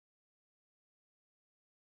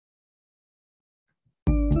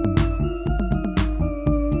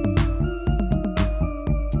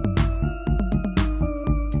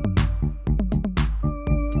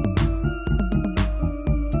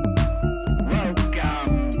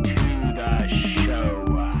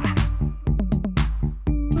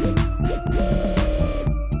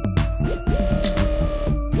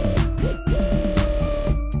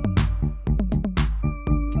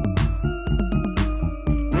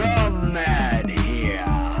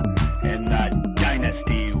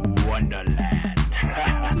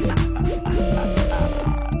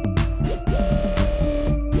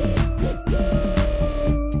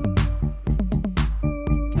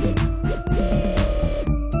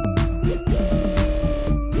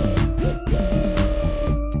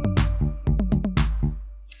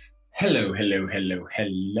Hello, hello, hello,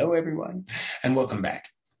 hello, everyone, and welcome back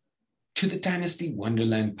to the Dynasty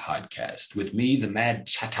Wonderland podcast with me, the Mad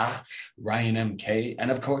Chatter, Ryan MK, and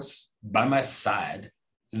of course, by my side,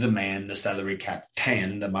 the man, the salary cap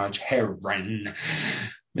tan, the March Heron,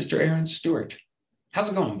 Mr. Aaron Stewart. How's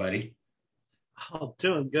it going, buddy? Oh,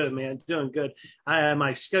 doing good, man. Doing good.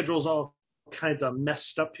 My schedule's all kinds of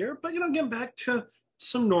messed up here, but getting back to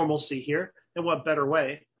some normalcy here. And what better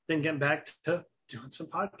way than getting back to doing some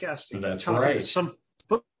podcasting, That's talking right. some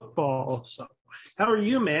football. So, how are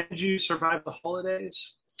you, man? Did you survive the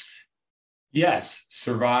holidays? Yes,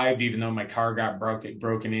 survived even though my car got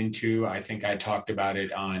broken into. I think I talked about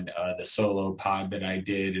it on the solo pod that I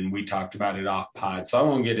did, and we talked about it off pod, so I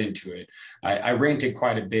won't get into it. I ranted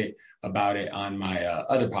quite a bit about it on my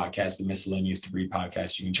other podcast, the Miscellaneous Debris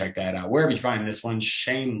podcast. You can check that out wherever you find this one.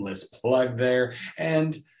 Shameless plug there.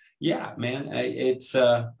 And yeah, man, it's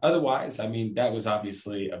otherwise, I mean, that was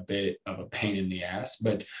obviously a bit of a pain in the ass,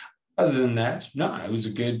 but other than that, no, it was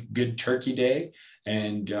a good turkey day.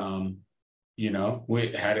 And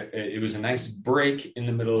we had it was a nice break in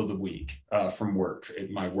the middle of the week from work,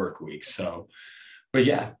 my work week. So, but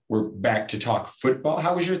yeah, we're back to talk football.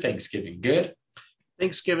 How was your Thanksgiving? Good.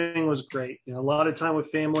 Thanksgiving was great. A lot of time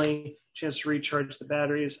with family, chance to recharge the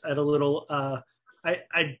batteries. I had a little,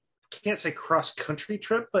 I can't say cross country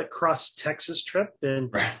trip, but cross Texas trip. And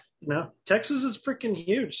Right. Texas is freaking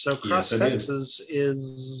huge. So cross Yes, it is. Texas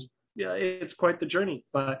is yeah, it's quite the journey.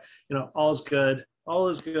 But all is good. All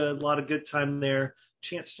is good. A lot of good time there.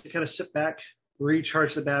 Chance to kind of sit back,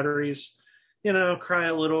 recharge the batteries. Cry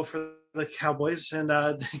a little for the Cowboys, and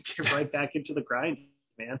get right back into the grind,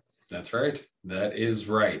 man. That's right. That is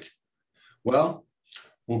right. Well,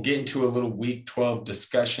 we'll get into a little Week 12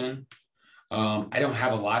 discussion. I don't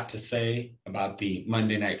have a lot to say about the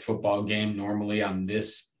Monday Night Football game normally on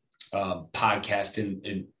this podcast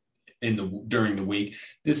in the during the week.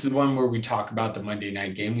 This is one where we talk about the Monday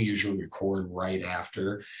night game. We usually record right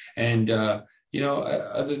after, and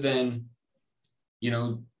other than you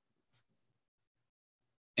know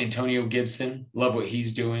Antonio Gibson, love what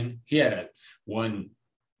he's doing. He had a one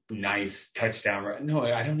nice touchdown run. No,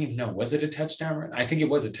 I don't even know. Was it a touchdown run? I think it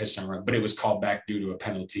was a touchdown run, but it was called back due to a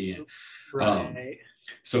penalty. And Right.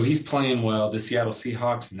 so he's playing well. The Seattle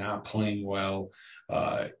Seahawks not playing well.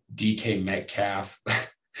 DK Metcalf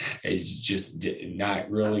is just not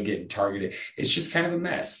really getting targeted. It's just kind of a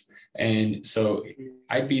mess. And so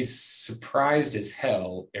I'd be surprised as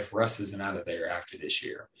hell if Russ isn't out of there after this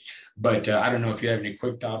year. But I don't know if you have any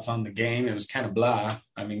quick thoughts on the game. It was kind of blah.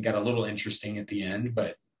 I mean, got a little interesting at the end,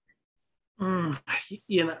 but Mm,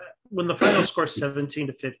 when the final score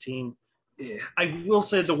 17-15, I will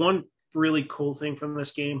say the one really cool thing from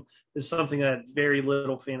this game is something that had very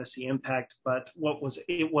little fantasy impact, but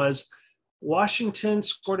it was Washington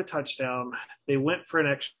scored a touchdown. They went for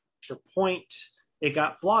an extra point. It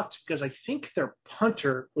got blocked because I think their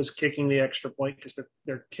punter was kicking the extra point because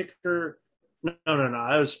their kicker. No.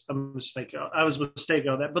 I was mistaken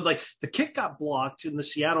on that. But like the kick got blocked, and the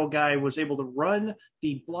Seattle guy was able to run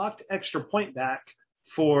the blocked extra point back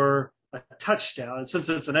for a touchdown. And since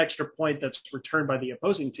it's an extra point that's returned by the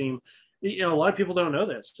opposing team, a lot of people don't know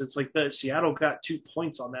this. It's like the Seattle got 2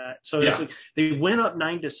 points on that. So it's yeah, like they went up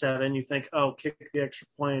 9-7. You think, oh, kick the extra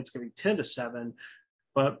point, it's going to be 10-7.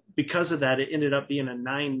 But because of that, it ended up being a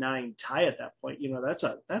 9-9 tie at that point. That's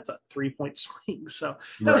a 3-point swing. So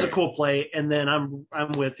that was a right. cool play. And then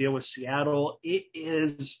I'm with you with Seattle. It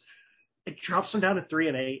drops them down to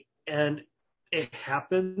 3-8, and it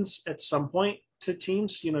happens at some point to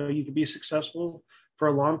teams. You could be successful for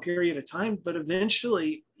a long period of time, but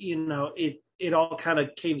eventually, it all kind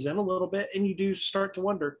of caves in a little bit, and you do start to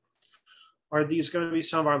wonder, are these going to be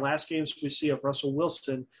some of our last games we see of Russell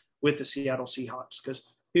Wilson with the Seattle Seahawks?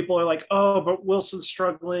 Because people are like, oh, but Wilson's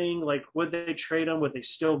struggling. Like, would they trade him? Would they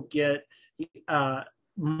still get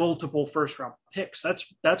multiple first round picks?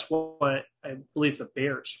 That's what I believe the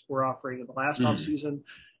Bears were offering in the last Mm. offseason.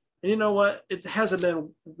 And you know what? It hasn't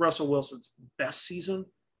been Russell Wilson's best season.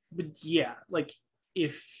 But yeah, like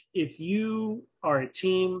if you are a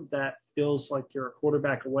team that feels like you're a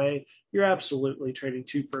quarterback away, you're absolutely trading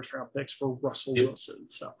 2 first round picks for Russell Yep. Wilson.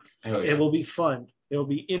 So Oh it yeah. will be fun. It will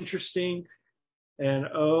be interesting. And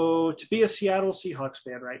to be a Seattle Seahawks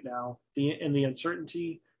fan right now, the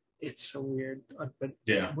uncertainty, it's so weird. But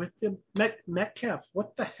Yeah. with the Metcalf,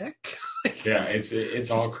 what the heck? Yeah. It's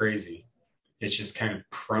all crazy. It's just kind of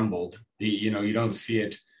crumbled. You don't see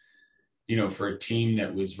it. For a team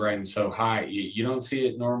that was riding so high, you don't see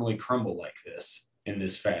it normally crumble like this in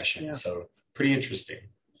this fashion. Yeah. So pretty interesting.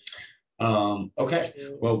 Okay.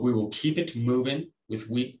 Well, we will keep it moving with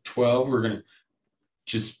week 12. We're going to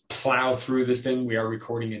just plow through this thing. We are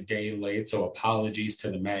recording a day late, so apologies to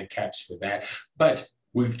the Madcaps for that. But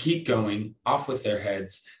we keep going off with their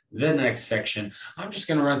heads. The next section, I'm just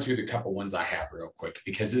going to run through the couple ones I have real quick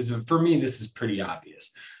because for me, this is pretty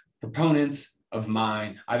obvious. Proponents of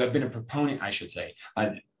mine, I've been a proponent, I should say,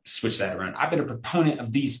 I switch that around. I've been a proponent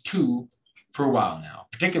of these two for a while now,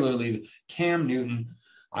 particularly Cam Newton.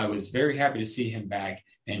 I was very happy to see him back,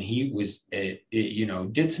 and he was,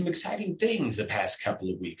 did some exciting things the past couple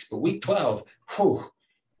of weeks. But week 12,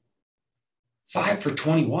 5 for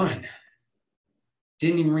 21,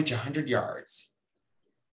 didn't even reach 100 yards.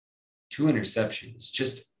 2 interceptions,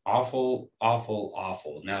 just awful, awful,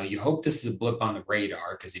 awful. Now, you hope this is a blip on the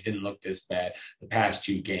radar because he didn't look this bad the past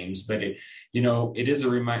 2 games, but it is a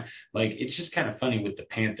reminder. Like, it's just kind of funny with the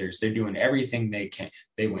Panthers. They're doing everything they can.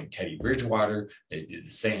 They went Teddy Bridgewater, they did the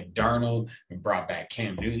Sam Darnold, and brought back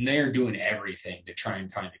Cam Newton. They are doing everything to try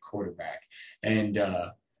and find a quarterback. And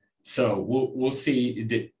so we'll see.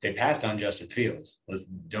 They passed on Justin Fields.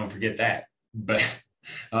 Don't forget that. But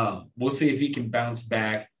we'll see if he can bounce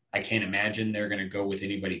back. I can't imagine they're going to go with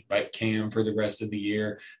anybody but Cam for the rest of the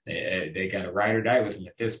year. They got to ride or die with him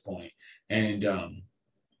at this point. And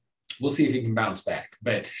we'll see if he can bounce back.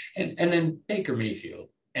 But and then Baker Mayfield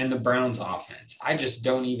and the Browns offense. I just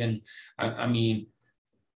don't even I mean,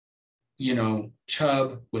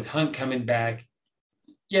 Chubb with Hunt coming back.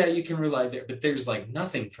 Yeah, you can rely there, but there's like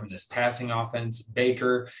nothing from this passing offense.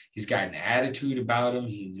 Baker, he's got an attitude about him.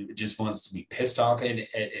 He just wants to be pissed off and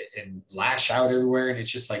lash out everywhere. And it's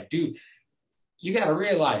just like, dude, you got to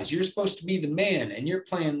realize you're supposed to be the man and you're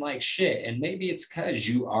playing like shit. And maybe it's because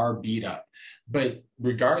you are beat up. But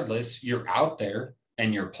regardless, you're out there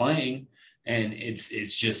and you're playing. And it's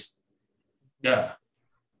just 4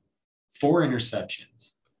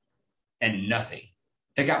 interceptions and nothing.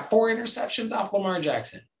 They got 4 interceptions off Lamar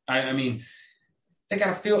Jackson. I mean, they got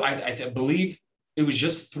to feel, I believe it was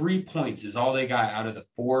just 3 points is all they got out of the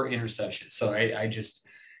 4 interceptions. So I'm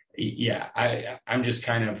just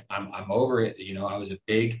kind of, I'm over it. I was a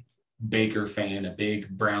big Baker fan, a big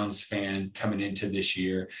Browns fan coming into this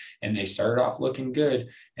year, and they started off looking good.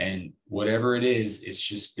 And whatever it is, it's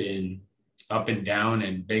just been up and down,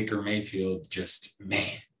 and Baker Mayfield just,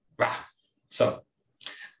 man, wow. So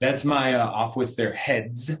that's my off with their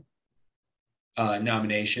heads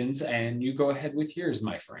nominations, and you go ahead with yours,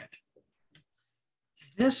 my friend.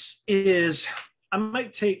 I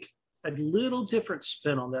might take a little different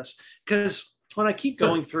spin on this because when I keep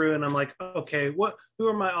going through and I'm like, okay, who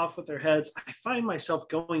are my off with their heads? I find myself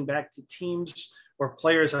going back to teams or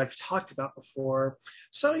players I've talked about before.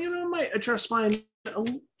 So, I might address mine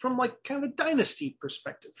from like kind of a dynasty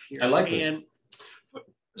perspective here. I like this.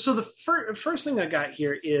 So the first thing I got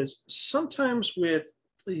here is sometimes with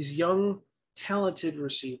these young, talented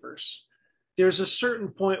receivers, there's a certain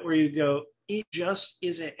point where you go, it just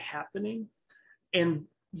isn't happening. And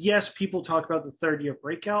yes, people talk about the 3rd-year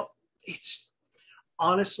breakout. It's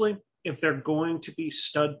honestly, if they're going to be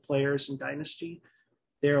stud players in Dynasty,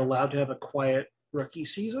 they're allowed to have a quiet rookie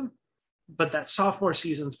season. But that sophomore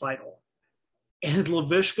season's vital. And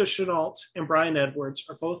Laviska Shenault and Bryan Edwards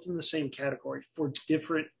are both in the same category for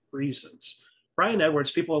different reasons. Bryan Edwards,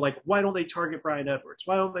 people are like, why don't they target Bryan Edwards?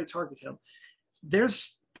 Why don't they target him?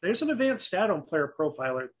 There's an advanced stat on Player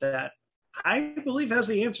Profiler that I believe has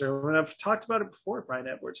the answer. When I've talked about it before, Bryan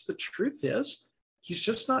Edwards, the truth is he's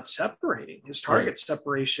just not separating. His target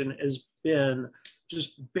separation has been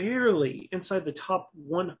just barely inside the top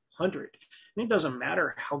 100. And it doesn't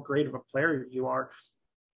matter how great of a player you are.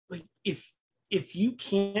 Like if you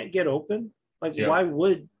can't get open, why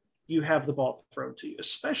would you have the ball thrown to you?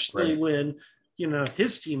 Especially when,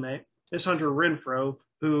 his teammate is Hunter Renfrow,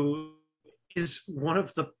 who is one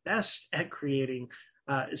of the best at creating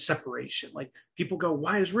separation. Like people go,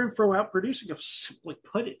 why is Renfrow out producing him? Simply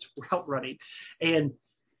put, it's route running. And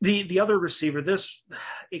the other receiver,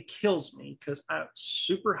 it kills me because I'm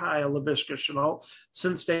super high on Laviska Shenault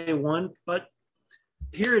since day one. But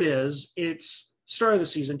here it is. It's start of the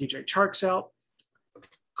season. DJ Chark's out.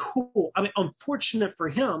 Cool. I mean, unfortunate for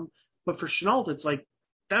him, but for Shenault, it's like,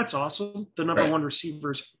 that's awesome. The number one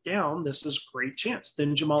receiver's down. This is a great chance.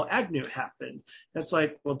 Then Jamal Agnew happened. That's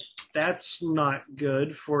like, well, that's not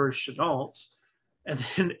good for Shenault. And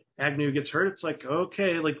then Agnew gets hurt. It's like,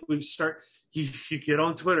 okay, like we start, you get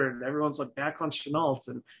on Twitter and everyone's like back on Shenault.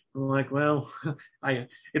 And I'm like, well,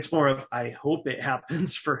 it's more of, I hope it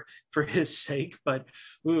happens for his sake. But,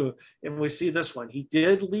 and we see this one. He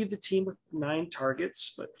did lead the team with 9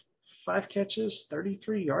 targets, but 5 catches,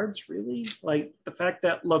 33 yards, really? Like the fact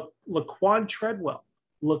that Laquan Treadwell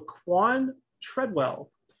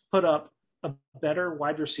put up a better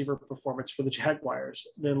wide receiver performance for the Jaguars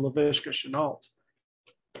than Laviska Shenault.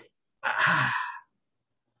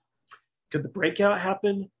 Could the breakout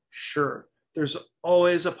happen? Sure. There's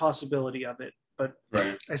always a possibility of it. But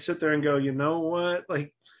Right. I sit there and go, you know what?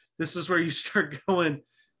 Like, this is where you start going,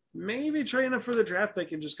 maybe trading for the draft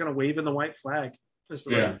pick and just kind of waving the white flag is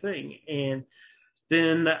the right thing. And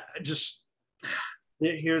then just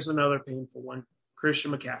here's another painful one.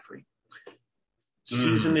 Christian McCaffrey.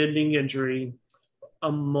 Season-ending injury,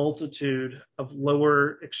 a multitude of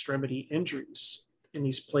lower extremity injuries. And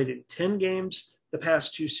he's played in 10 games the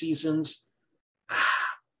past 2 seasons.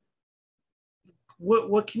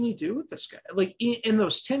 What can you do with this guy? Like in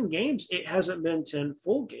those 10 games, it hasn't been 10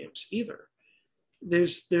 full games either.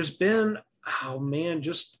 There's been, oh man,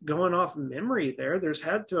 just going off memory there's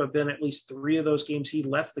had to have been at least 3 of those games he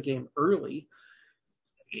left the game early.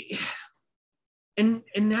 And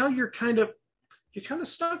now you're kind of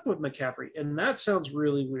stuck with McCaffrey. And that sounds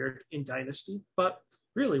really weird in Dynasty, but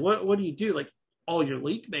really, what do you do? Like, all your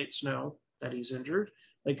league mates know that he's injured.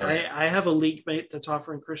 Like, right. I have a league mate that's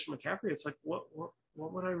offering Christian McCaffrey. It's like, what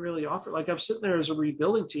would I really offer? Like, I'm sitting there as a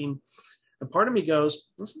rebuilding team, and part of me goes,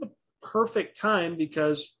 this is the perfect time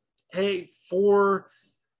because, hey, we'll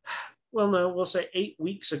say 8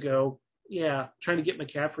 weeks ago, yeah, trying to get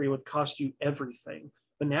McCaffrey would cost you everything.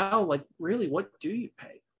 But now, like, really, what do you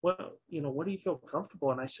pay? What do you feel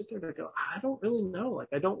comfortable? And I sit there and I go, I don't really know. Like,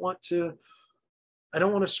 I don't want to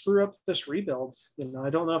screw up this rebuild.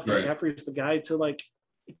 I don't know if McCaffrey is the guy to like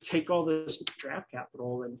take all this draft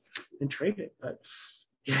capital and trade it. But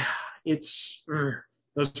yeah, it's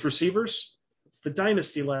those receivers. It's the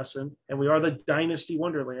dynasty lesson, and we are the dynasty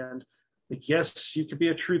wonderland. Like, yes, you could be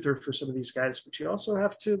a truther for some of these guys, but you also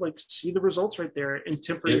have to like see the results right there and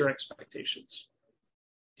temper your expectations.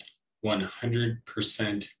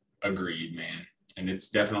 100% agreed, man. And it's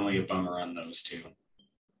definitely a bummer on those two.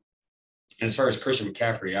 And as far as Christian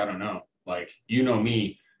McCaffrey, I don't know. Like, you know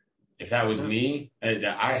me, if that was me,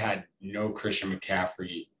 I had no Christian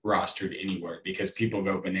McCaffrey rostered anywhere because people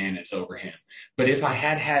go bananas over him. But if I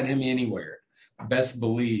had him anywhere, best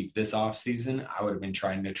believe this offseason, I would have been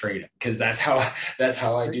trying to trade him because that's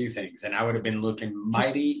how I do things. And I would have been looking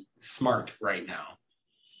mighty smart right now.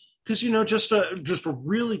 Because, just a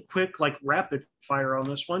really quick, like, rapid fire on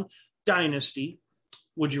this one. Dynasty,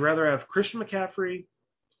 would you rather have Christian McCaffrey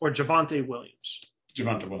or Javonte Williams?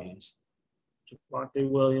 Javonte Williams.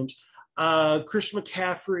 Christian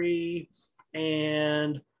McCaffrey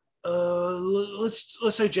and let's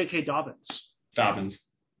say J.K. Dobbins.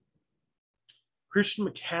 Christian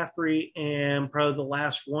McCaffrey and probably the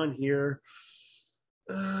last one here.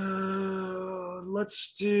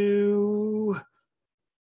 Let's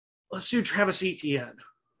do Travis Etienne.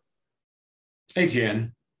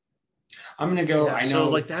 I'm going to go. I know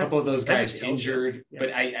like a couple of those guys injured,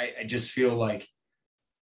 but I just feel like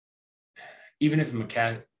even if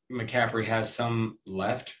McCaffrey has some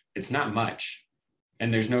left, it's not much.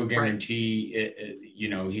 And there's no guarantee,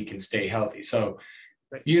 he can stay healthy. So,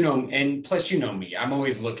 and plus, me, I'm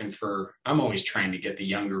always trying to get the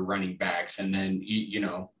younger running backs. And then,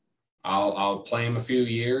 I'll play them a few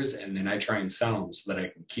years and then I try and sell them so that I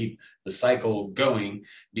can keep the cycle going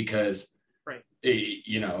because, they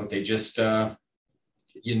just,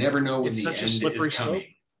 you never know when the end is coming. Slope.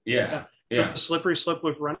 Yeah. It's a slippery slope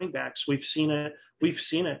with running backs. We've seen it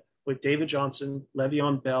with David Johnson,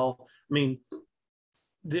 Le'Veon Bell. I mean,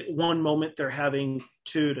 the one moment they're having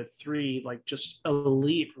 2 to 3, like just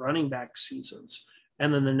elite running back seasons.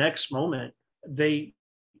 And then the next moment they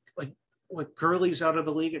Gurley's out of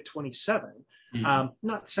the league at 27. Mm-hmm.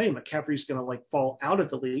 Not saying McCaffrey's going to like fall out of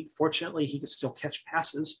the league. Fortunately, he can still catch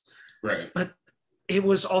passes. Right. But it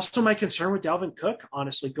was also my concern with Dalvin Cook,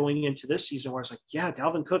 honestly, going into this season, where I was like, yeah,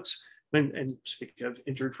 Dalvin Cook's and speaking of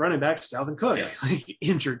injured running backs, Dalvin Cook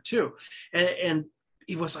injured too. And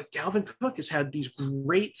he was like, Dalvin Cook has had these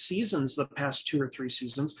great seasons the past 2 or 3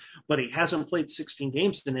 seasons, but he hasn't played 16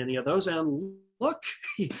 games in any of those. And look,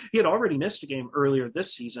 he had already missed a game earlier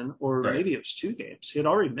this season, or maybe it was 2 games. He had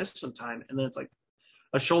already missed some time. And then it's like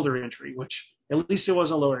a shoulder injury, which at least it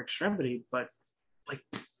wasn't a lower extremity, but like,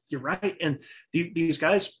 you're right. And these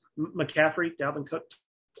guys, McCaffrey, Dalvin Cook,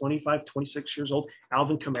 25, 26 years old,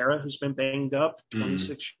 Alvin Kamara, who's been banged up,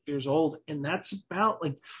 26 years old. And that's about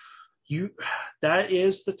like, that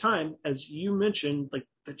is the time, as you mentioned, like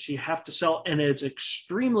that you have to sell. And it's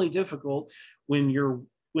extremely difficult when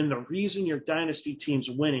the reason your dynasty team's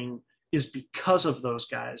winning is because of those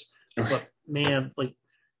guys. Okay. But man, like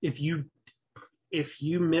if you if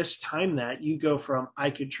you mistime that, you go from I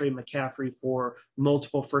could trade McCaffrey for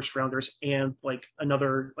multiple first rounders and like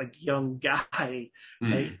another like young guy.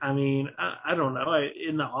 I mean, I don't know.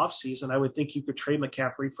 In the offseason, I would think you could trade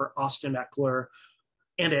McCaffrey for Austin Eckler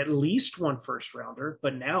and at least one first rounder.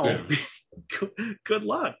 But now, good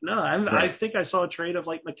luck. No, I think I saw a trade of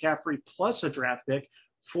like McCaffrey plus a draft pick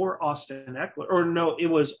for Austin Eckler. Or no, it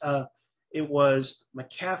was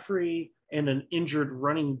McCaffrey and an injured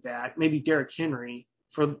running back, maybe Derrick Henry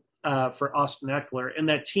for Austin Eckler. And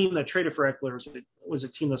that team that traded for Eckler was a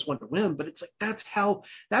team that's wanted to win. But it's like that's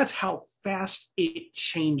how fast it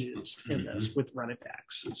changes in this with running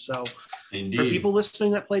backs. So Indeed. For people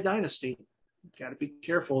listening that play Dynasty, got to be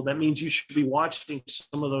careful. That means you should be watching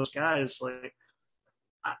some of those guys. Like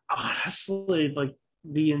honestly, like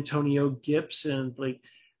the Antonio Gibson, like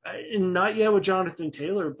and not yet with Jonathan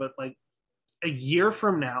Taylor, but like a year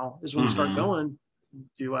from now is when you start going,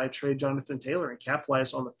 do I trade Jonathan Taylor and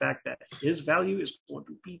capitalize on the fact that his value is going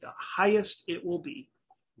to be the highest it will be?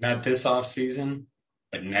 Not this offseason,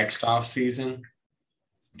 but next offseason,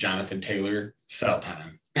 Jonathan Taylor, sell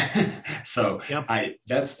time. So yep.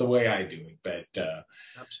 That's the way I do it. But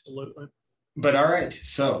absolutely. But all right,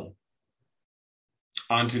 so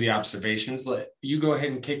on to the observations. Let you go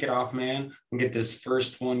ahead and kick it off, man. We'll get this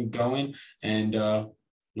first one going, and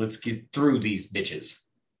let's get through these bitches.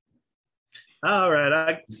 All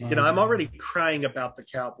right. I'm already crying about the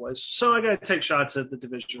Cowboys, so I got to take shots at the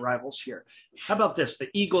division rivals here. How about this? The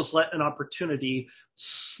Eagles let an opportunity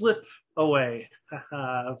slip away.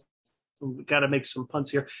 Got to make some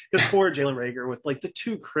puns here. Because poor Jalen Reagor with like the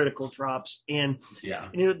two critical drops, and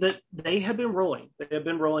that they have been rolling. They have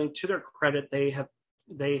been rolling. To their credit, they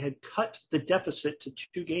had cut the deficit to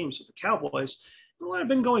 2 games with the Cowboys. Well, I've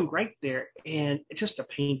been going great there, and it's just a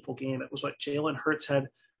painful game. It was what Jalen Hurts had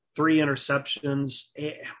 3 interceptions,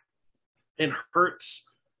 and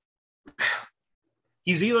Hurts,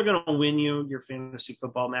 he's either going to win you your fantasy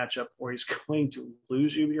football matchup or he's going to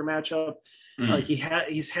lose you your matchup. Like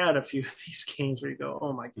he's had a few of these games where you go,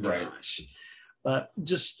 oh my gosh, but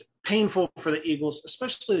just painful for the Eagles,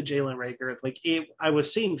 especially the Jalen Reagor. Like I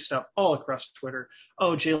was seeing stuff all across Twitter.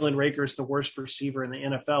 Oh, Jalen Reagor is the worst receiver in the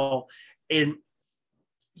NFL, and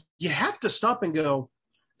you have to stop and go,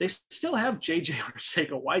 they still have JJ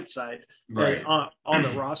Arcega-Whiteside on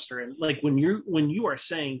the roster. And like when you are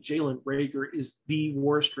saying Jalen Reagor is the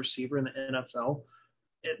worst receiver in the NFL,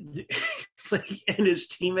 and his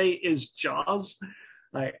teammate is Jaws,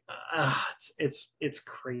 like it's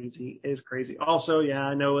crazy. It's crazy. Also, yeah,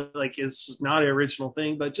 I know like it's not an original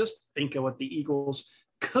thing, but just think of what the Eagles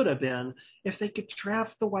could have been if they could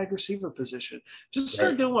draft the wide receiver position. Just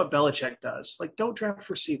start doing what Belichick does. Like, don't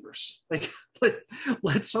draft receivers. Like,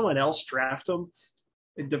 let someone else draft them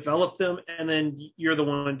and develop them, and then you're the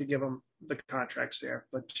one to give them the contracts there.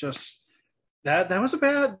 But just that was a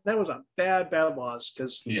bad loss,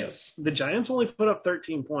 because the Giants only put up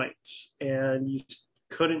 13 points, and you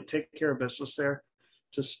couldn't take care of business there.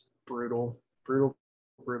 Just brutal.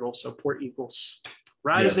 So poor Eagles.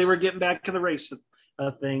 As they were getting back to the race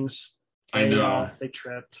things, I know they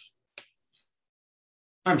tripped.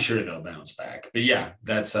 I'm sure they'll bounce back, but yeah,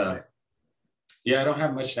 that's I don't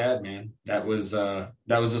have much to add, man. That was a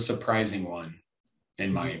surprising one,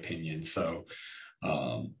 in my opinion. So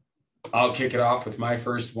I'll kick it off with my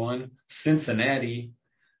first one. Cincinnati,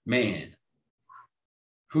 man,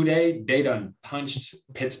 who they done punched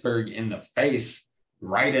Pittsburgh in the face,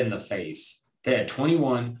 right in the face. They had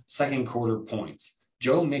 21 second quarter points.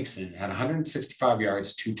 Joe Mixon had 165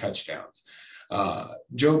 yards, 2 touchdowns.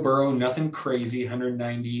 Joe Burrow, nothing crazy,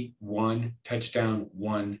 191, touchdown,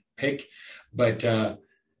 1 pick, but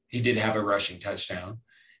he did have a rushing touchdown.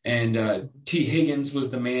 And T. Higgins was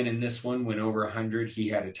the man in this one, went over 100. He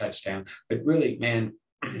had a touchdown. But really, man,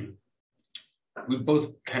 we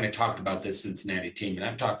both kind of talked about this Cincinnati team, and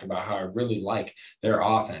I've talked about how I really like their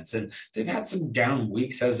offense. And they've had some down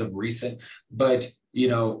weeks as of recent, but,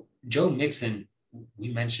 Joe Mixon, we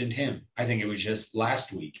mentioned him. I think it was just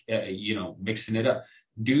last week, mixing it up.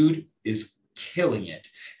 Dude is killing it.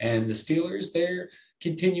 And the Steelers, they're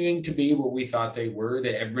continuing to be what we thought they were.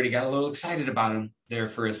 That everybody got a little excited about them there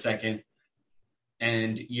for a second.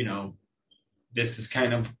 And, this is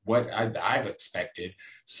kind of what I've expected.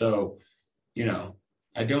 So,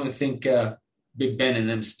 I don't think Big Ben and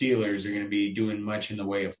them Steelers are going to be doing much in the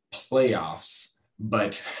way of playoffs.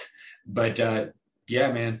 But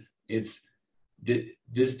yeah, man, it's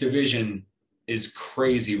this division is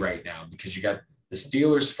crazy right now because you got the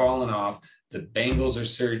Steelers falling off. The Bengals are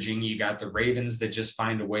surging. You got the Ravens that just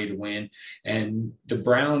find a way to win, and the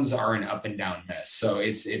Browns are an up and down mess. So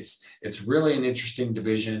it's really an interesting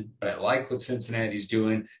division. But I like what Cincinnati's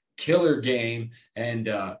doing. Killer game, and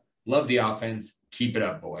love the offense. Keep it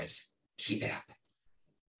up, boys. Keep it up.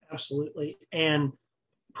 Absolutely. And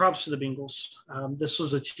props to the Bengals. This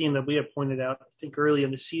was a team that we had pointed out, I think, early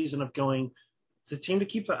in the season of going, it's a team to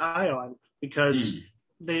keep the eye on because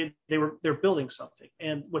they're building something.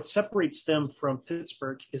 And what separates them from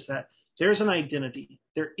Pittsburgh is that there's an identity.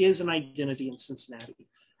 There is an identity in Cincinnati.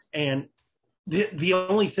 And the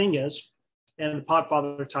only thing is, and the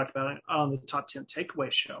Podfather talked about it on the Top 10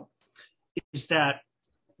 Takeaway show, is that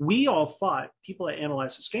we all thought, people that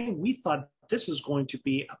analyzed this game, we thought this is going to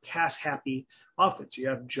be a pass-happy offense. You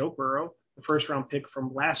have Joe Burrow, the first-round pick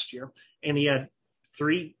from last year, and he had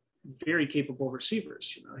 3 very capable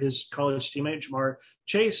receivers. You know, his college teammate, Jamar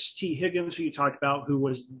Chase, T. Higgins, who you talked about, who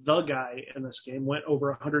was the guy in this game, went over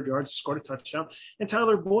 100 yards, scored a touchdown, and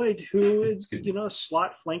Tyler Boyd, who is, you know, a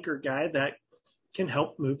slot flanker guy that can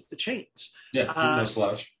help move the chains. Yeah, he's no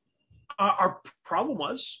slouch. Our problem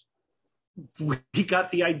was we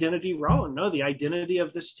got the identity wrong. No, the identity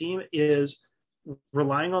of this team is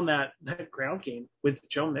relying on that ground game with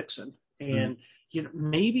Joe Mixon. And, you know,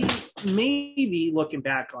 maybe looking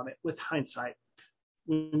back on it with hindsight,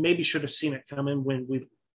 we maybe should have seen it coming when we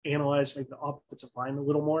analyzed maybe the offensive line a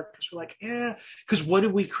little more, because we're like, because what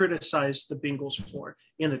did we criticize the Bengals for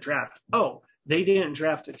in the draft? Oh, they didn't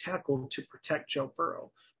draft a tackle to protect Joe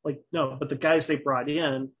Burrow. Like, no, but the guys they brought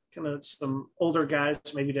in, kind of some older guys,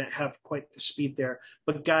 maybe didn't have quite the speed there,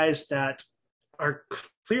 but guys that are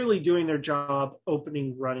clearly doing their job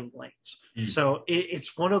opening running lanes. So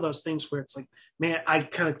it's one of those things where it's like, man, I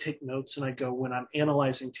kind of take notes and I go, when I'm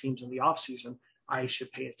analyzing teams in the offseason, I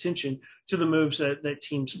should pay attention to the moves that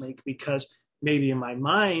teams make, because maybe in my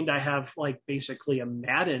mind, I have like basically a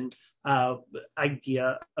Madden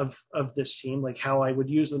idea of this team, like how I would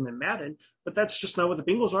use them in Madden, but that's just not what the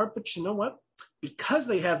Bengals are. But you know what? Because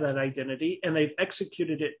they have that identity and they've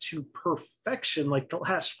executed it to perfection, like the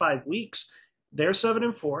last 5 weeks, they're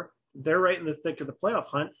 7-4. They're right in the thick of the playoff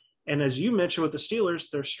hunt. And as you mentioned with the Steelers,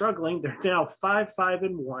 they're struggling. They're now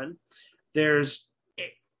 5-5-1.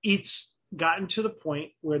 It's gotten to the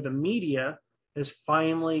point where the media has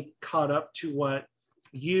finally caught up to what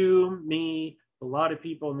you, me, a lot of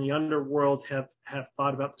people in the underworld have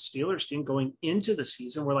thought about the Steelers team going into the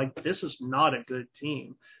season. We're like, this is not a good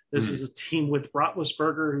team. This is a team with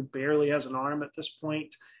Roethlisberger, who barely has an arm at this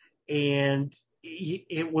point. And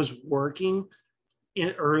it was working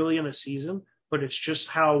early in the season, but it's just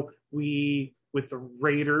how with the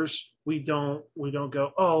Raiders, we don't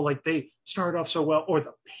go, oh, like they started off so well, or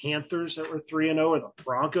the Panthers that were 3-0, or the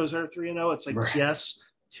Broncos that are 3-0. It's like, right. Yes,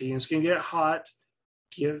 teams can get hot.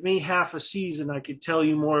 Give me half a season, I could tell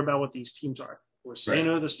you more about what these teams are. We're saying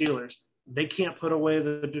to the Steelers, they can't put away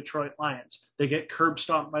the Detroit Lions. They get curb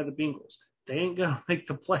stomped by the Bengals. They ain't gonna make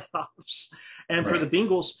the playoffs. And for the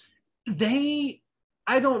Bengals,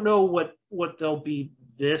 I don't know what they'll be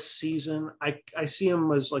this season. I see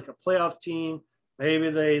them as like a playoff team. Maybe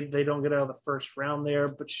they don't get out of the first round there,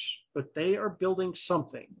 but they are building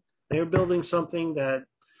something. They're building something that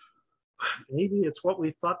maybe it's what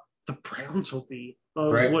we thought the Browns will be,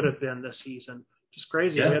 would have been this season. Just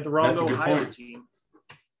crazy. Yeah, we had the wrong Ohio team.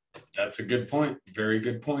 That's a good point. Very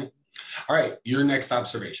good point. All right, your next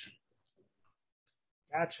observation.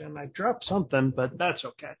 Gotcha. And I dropped something, but that's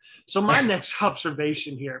okay. So my next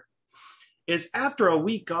observation here is, after a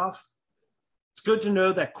week off, it's good to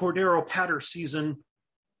know that Cordero Patterson season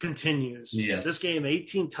continues. Yes. This game,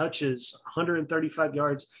 18 touches, 135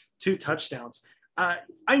 yards, 2 touchdowns.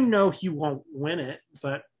 I know he won't win it,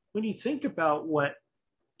 but when you think about what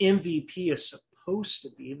MVP is supposed to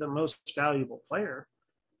be, the most valuable player,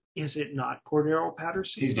 is it not Cordero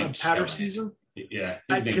Patterson? He's been season? Yeah,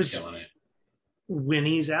 he's been killing it. When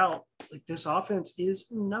he's out, like, this offense is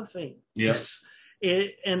nothing. Yes.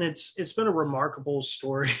 It's been a remarkable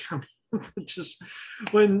story. I mean, just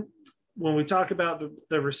when we talk about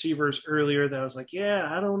the receivers earlier, that was like,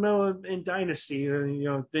 yeah, I don't know, in Dynasty,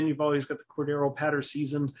 then you've always got the Cordero Patterson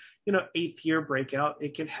season, 8th year breakout.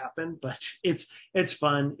 It can happen, but it's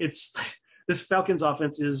fun. This Falcons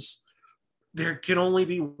offense there can only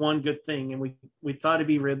be one good thing, and we thought it'd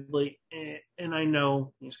be Ridley, and I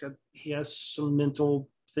know he has some mental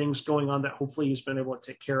things going on that hopefully he's been able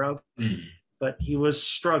to take care of, but he was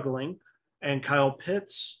struggling. And Kyle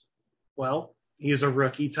Pitts, well, he's a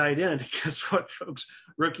rookie tight end. Guess what, folks?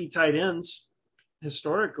 Rookie tight ends,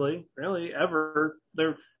 historically, really ever,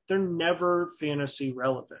 they're never fantasy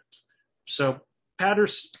relevant. So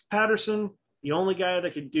Patterson, the only guy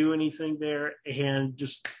that could do anything there, and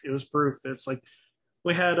just it was proof. It's like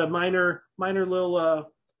we had a minor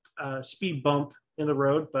little speed bump in the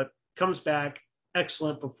road, but comes back,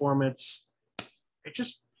 excellent performance. It's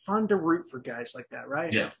just fun to root for guys like that,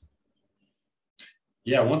 right? Yeah.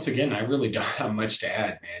 Yeah, once again, I really don't have much to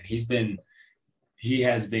add, man. He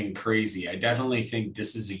has been crazy. I definitely think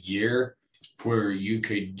this is a year where you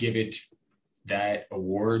could give it that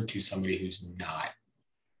award to somebody who's not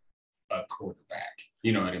a quarterback.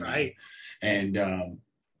 You know what I mean? Right. And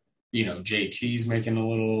JT's making a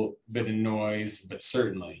little bit of noise, but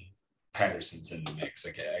certainly Patterson's in the mix.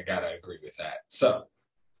 Okay, I gotta agree with that. So,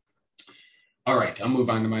 all right, I'll move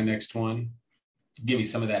on to my next one. Give me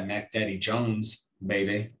some of that Mac Daddy Jones,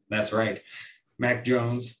 baby. That's right. Mac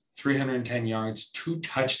Jones, 310 yards, 2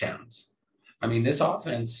 touchdowns. I mean, this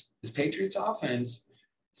Patriots offense,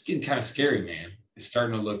 it's getting kind of scary, man. It's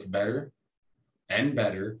starting to look better and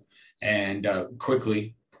better. And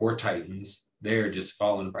quickly, poor Titans, they're just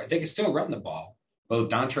falling apart. They can still run the ball. Both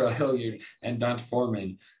Dontrell Hilliard and D'Onta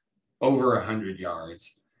Foreman, over 100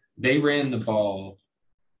 yards. They ran the ball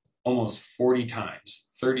almost 40 times,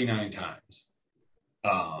 39 times.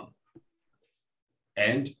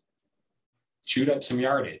 And chewed up some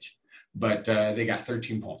yardage, but they got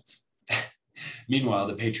 13 points. Meanwhile,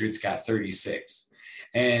 the Patriots got 36.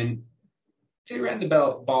 And they ran the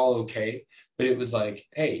ball okay, but it was like,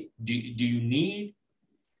 hey, do you need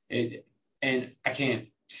it? And I can't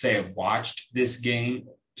say I've watched this game,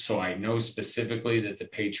 so I know specifically that the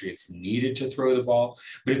Patriots needed to throw the ball.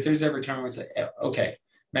 But if there's ever a time where it's like, okay,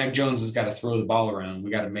 Mac Jones has got to throw the ball around, we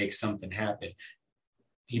got to make something happen.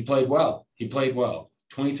 He played well.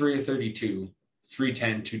 23 of 32,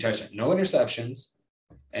 310, 2 touchdowns, no interceptions.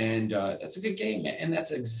 And that's a good game, man. And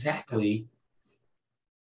that's exactly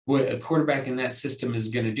what a quarterback in that system is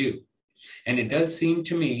going to do. And it does seem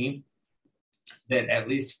to me that at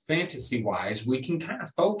least fantasy-wise, we can kind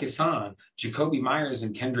of focus on Jakobi Meyers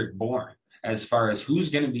and Kendrick Bourne as far as who's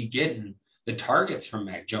going to be getting the targets from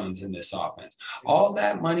Mac Jones in this offense. All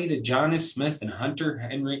that money to Jonnu Smith and Hunter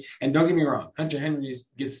Henry, and don't get me wrong, Hunter Henry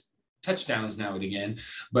gets touchdowns now and again,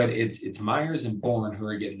 but it's Myers and Bourne who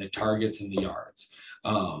are getting the targets and the yards.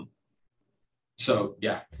 So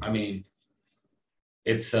yeah, I mean,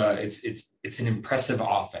 it's an impressive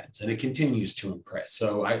offense, and it continues to impress.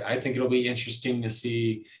 So I think it'll be interesting to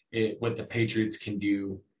see what the Patriots can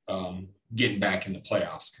do getting back in the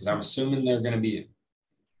playoffs, because I'm assuming they're going to be in.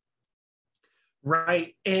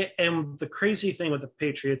 Right. And the crazy thing with the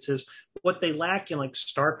Patriots is what they lack in like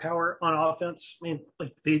star power on offense. I mean,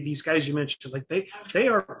 like these guys you mentioned, like they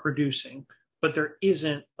are producing, but there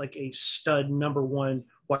isn't like a stud number one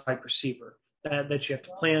wide receiver that you have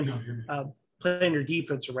to plan your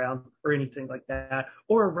defense around or anything like that,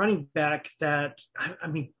 or a running back that, I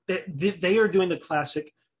mean, they are doing the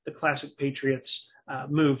classic Patriots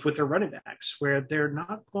move with their running backs, where they're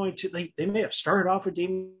not going to, they may have started off with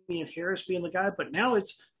Damian Harris being the guy, but now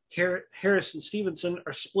it's Harris and Stevenson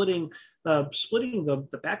are splitting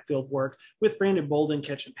the backfield work with Brandon Bolden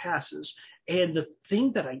catching passes. And the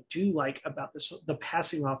thing that I do like about the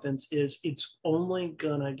passing offense is it's only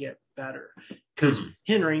gonna get better, because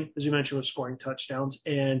Henry, as you mentioned, was scoring touchdowns,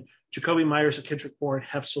 and Jakobi Meyers and Kendrick Bourne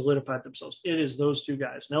have solidified themselves. It is those two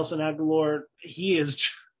guys. Nelson Aguilar, he is.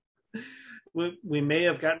 We may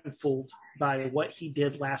have gotten fooled by what he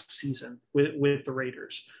did last season with the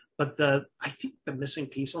Raiders, but I think the missing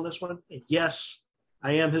piece on this one, yes,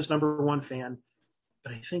 I am his number one fan,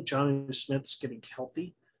 but I think Jonnu Smith's getting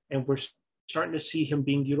healthy, and we're starting to see him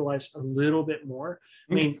being utilized a little bit more.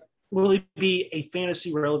 I mean, will he be a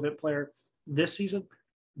fantasy relevant player this season?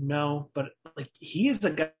 No, but like he is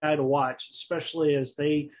a guy to watch, especially as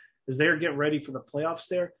they're getting ready for the playoffs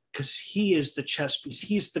there, because he is the chess piece.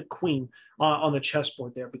 He's the queen on the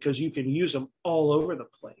chessboard there, because you can use him all over the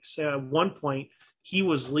place. At one point, he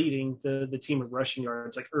was leading the team in rushing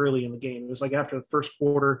yards like early in the game. It was like after the first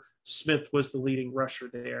quarter, Smith was the leading rusher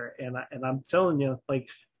there. And I'm telling you, like,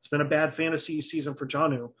 it's been a bad fantasy season for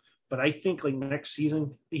Jonnu, but I think like next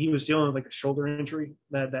season, he was dealing with like a shoulder injury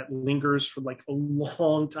that lingers for like a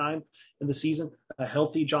long time in the season. A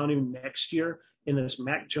healthy Jonnu next year in this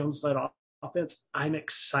Mac Jones-led offense, I'm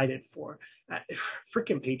excited for.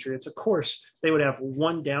 Freaking Patriots, of course, they would have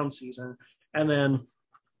one down season, and then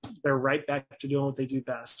they're right back to doing what they do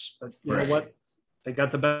best. But you know what? They got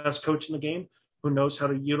the best coach in the game who knows how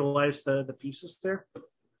to utilize the pieces there.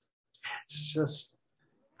 It's just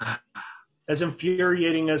as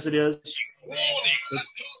infuriating as it is.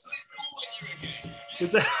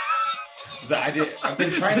 I've been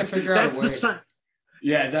trying to figure out a way.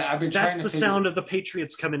 Yeah, I've been trying to. That's the sound of the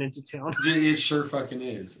Patriots coming into town. It sure fucking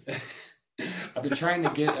is. I've been trying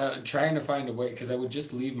to find a way because I would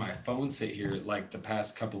just leave my phone sit here like the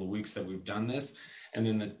past couple of weeks that we've done this, and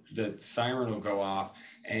then the siren will go off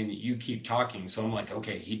and you keep talking. So I'm like,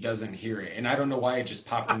 okay, he doesn't hear it, and I don't know why it just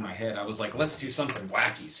popped in my head. I was like, let's do something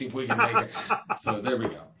wacky, see if we can make it. So there we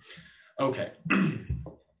go. Okay.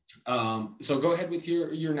 So go ahead with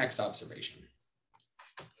your next observation.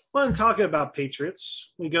 Well, in talking about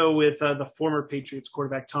Patriots, we go with the former Patriots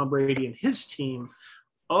quarterback Tom Brady and his team.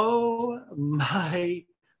 Oh my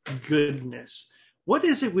goodness. What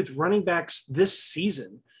is it with running backs this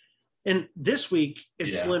season? And this week,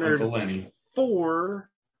 it's Leonard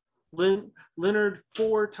Leonard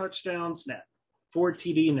 4 touchdowns net, 4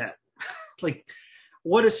 TD net. Like,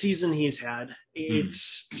 what a season he's had.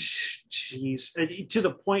 It's, geez, to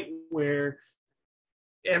the point where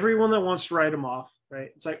everyone that wants to write him off, right?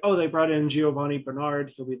 It's like, oh, they brought in Giovanni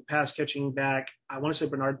Bernard. He'll be the pass catching back. I want to say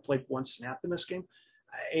Bernard played 1 snap in this game.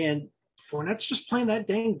 And Fournette's just playing that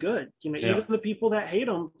dang good. Even the people that hate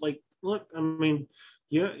him, like, look, I mean,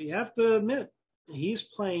 you have to admit, he's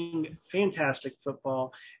playing fantastic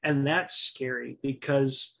football. And that's scary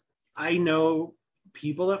because I know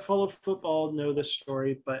people that follow football know this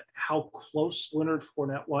story, but how close Leonard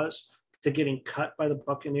Fournette was to getting cut by the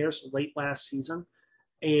Buccaneers late last season.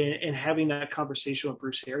 And having that conversation with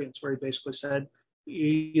Bruce Arians, where he basically said,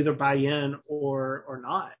 you either buy in or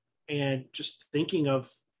not. And just thinking of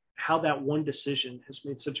how that one decision has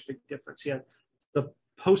made such a big difference. He had the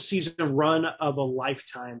postseason run of a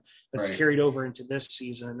lifetime that's carried over into this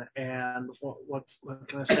season. And what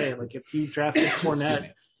can I say? Like, if you drafted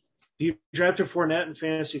Fournette, in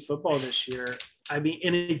fantasy football this year, I mean,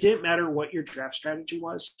 and it didn't matter what your draft strategy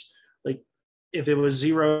was. Like, if it was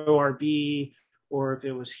 0 RB, or if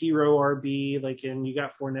it was hero RB, like, and you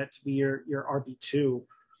got Fournette to be your RB2,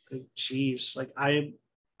 like, geez, like I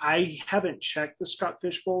haven't checked the Scott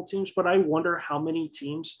Fish Bowl teams, but I wonder how many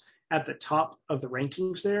teams at the top of the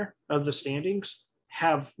rankings there, of the standings,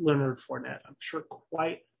 have Leonard Fournette. I'm sure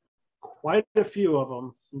quite a few of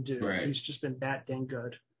them do. Right. He's just been that dang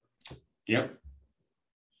good. Yep.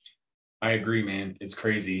 I agree, man. It's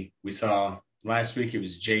crazy. We saw last week it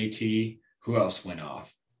was JT. Who else went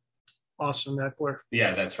off? Austin Eckler.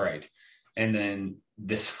 Yeah, that's right. And then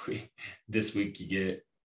this week you get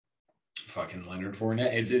fucking Leonard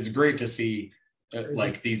Fournette. It's great to see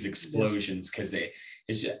like these explosions because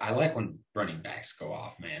I like when running backs go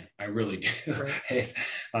off, man. I really do. Right.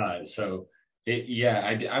 I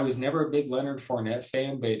was never a big Leonard Fournette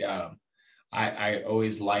fan, but I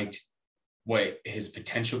always liked what his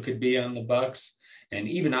potential could be on the Bucs, and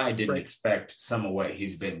even I didn't expect some of what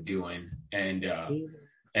he's been doing. And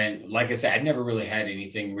like I said, I never really had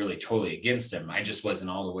anything really totally against him. I just wasn't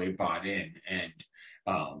all the way bought in. And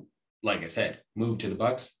like I said, moved to the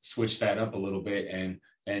Bucs, switched that up a little bit,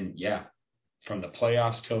 and yeah, from the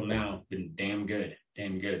playoffs till now, been damn good.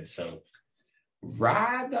 So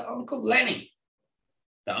ride the Uncle Lenny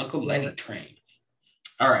train.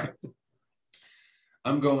 All right.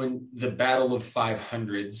 I'm going the battle of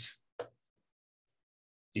 500s.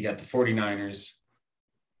 You got the 49ers.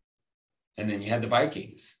 And then you had the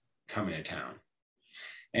Vikings coming to town.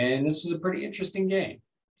 And this was a pretty interesting game.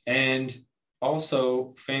 And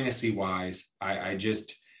also, fantasy-wise, I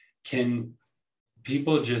just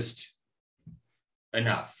people just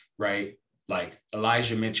enough, right? Like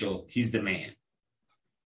Elijah Mitchell, he's the man.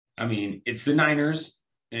 I mean, it's the Niners,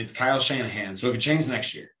 and it's Kyle Shanahan, so it could change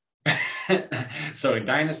next year. So in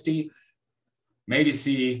Dynasty, maybe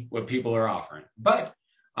see what people are offering. But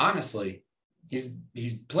honestly, he's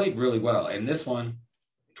played really well. And this one,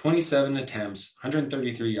 27 attempts,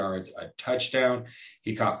 133 yards, a touchdown.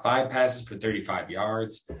 He caught 5 passes for 35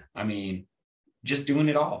 yards. I mean, just doing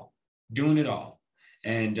it all.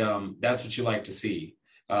 And that's what you like to see.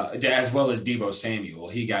 As well as Deebo Samuel.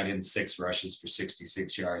 He got in 6 rushes for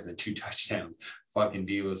 66 yards and 2 touchdowns. Fucking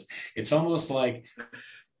Deebo's. It's almost like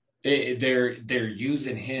they're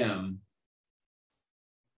using him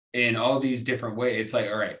in all these different ways. It's like,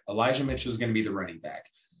 all right, Elijah Mitchell is going to be the running back.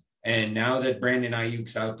 And now that Brandon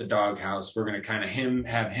Ayuk's out the doghouse, we're going to kind of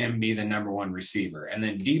have him be the number 1 receiver. And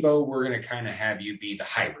then Deebo, we're going to kind of have you be the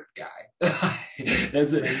hybrid guy.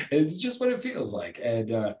 It's just what it feels like.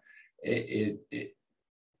 And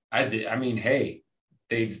I mean, hey,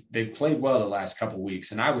 they've played well the last couple of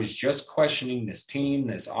weeks. And I was just questioning this team,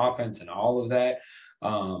 this offense, and all of that.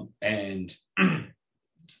 And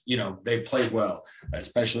you know, they played well,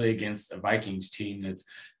 especially against a Vikings team that's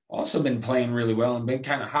also been playing really well and been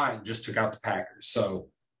kind of hot and just took out the Packers. So,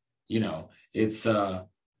 you know, it's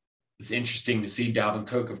It's interesting to see Dalvin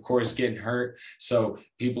Cook, of course, getting hurt. So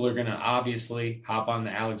people are going to obviously hop on the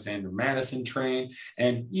Alexander Mattison train.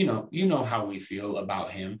 And, you know how we feel about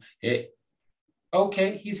him.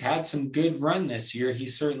 Okay, he's had some good run this year. He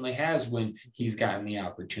certainly has when he's gotten the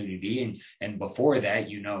opportunity. And before that,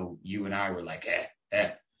 you and I were like,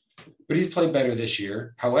 But he's played better this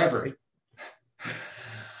year. However,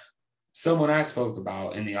 someone I spoke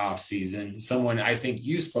about in the offseason, someone I think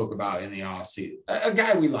you spoke about in the offseason, a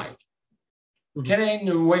guy we like, Kene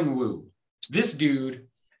Nwangwu. This dude,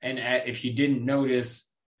 and if you didn't notice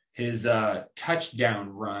his touchdown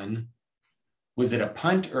run, was it a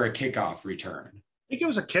punt or a kickoff return? I think it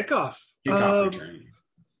was a kickoff. Return.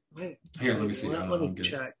 Wait, here, let me see. Let me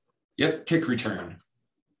check. Yep, kick return.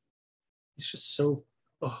 It's just so.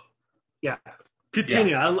 Oh, yeah.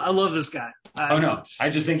 Continue. Yeah. I love this guy. I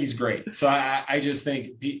just think he's great. So I just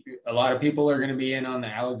think a lot of people are going to be in on the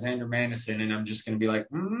Alexander Mattison, and I'm just going to be like,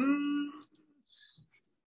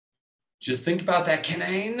 just think about that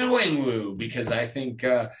Kene Nwangwu, because I think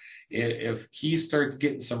if he starts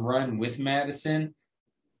getting some run with Mattison,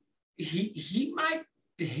 he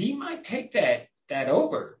might take that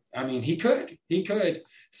over. I mean, he could.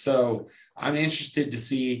 So I'm interested to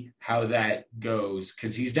see how that goes,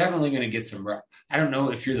 because he's definitely going to get some run. I don't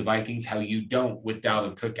know if you're the Vikings, how you don't with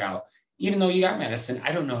Dalvin Cook out, even though you got Mattison.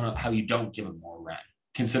 I don't know how you don't give him more run,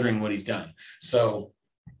 considering what he's done. So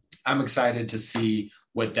I'm excited to see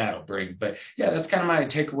what that'll bring. But yeah, that's kind of my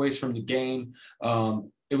takeaways from the game.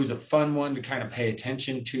 It was a fun one to kind of pay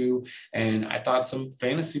attention to, and I thought some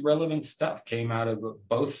fantasy relevant stuff came out of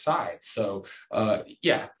both sides. So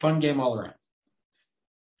yeah, fun game all around.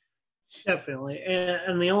 Definitely.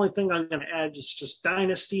 And the only thing I'm going to add is just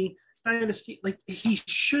Dynasty, like he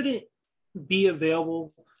shouldn't be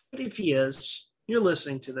available, but if he is, you're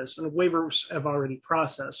listening to this and the waivers have already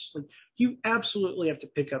processed, like you absolutely have to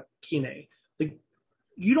pick up Kene. Like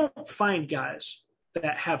you don't find guys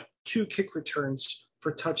that have 2 kick returns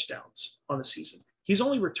for touchdowns on the season. He's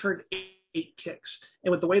only returned 8 kicks.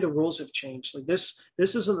 And with the way the rules have changed, like this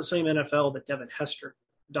isn't the same NFL that Devin Hester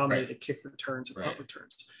dominated kick returns and punt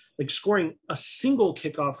returns. Like scoring a single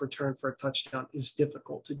kickoff return for a touchdown is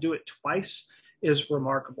difficult. To do it twice is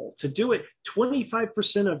remarkable. To do it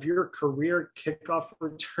 25% of your career kickoff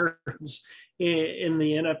returns in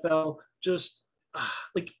the NFL, just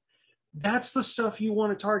like that's the stuff you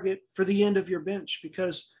want to target for the end of your bench,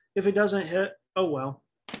 because if it doesn't hit, oh well,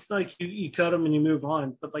 like you cut them and you move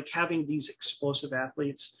on. But like having these explosive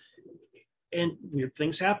athletes, and weird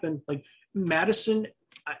things happen. Like Mattison,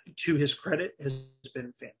 to his credit, has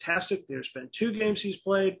been fantastic. There's been 2 games he's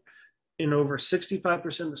played in over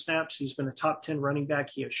 65% of the snaps. He's been a top 10 running back.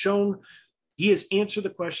 He has answered the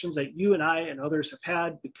questions that you and I and others have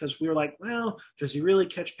had, because we were like, well, does he really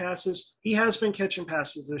catch passes? He has been catching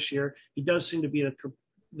passes this year. He does seem to be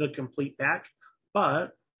the complete back,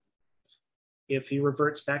 but if he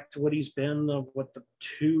reverts back to what he's been, the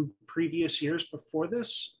 2 previous years before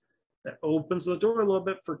this, that opens the door a little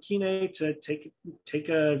bit for Kene to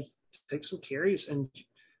take some carries. And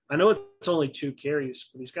I know it's only 2 carries,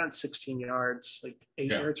 but he's gotten 16 yards, like 8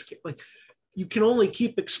 yards. Like you can only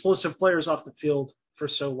keep explosive players off the field for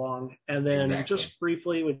so long. And then just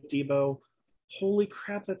briefly with Debo, holy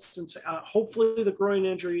crap, that's insane. Hopefully the groin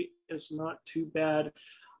injury is not too bad.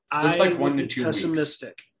 Looks like 1 to 2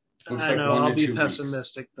 pessimistic. Weeks. I know, I'll be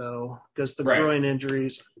pessimistic though, because the groin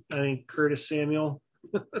injuries, I think Curtis Samuel,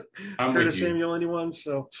 Samuel, anyone?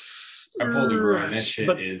 So I pulled a groin. That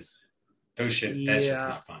shit is those shit. That shit's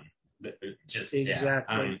not fun. Just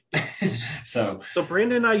exactly. So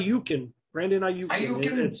Brandon Ayuk,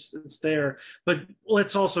 it's there. But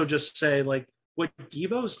let's also just say, like, what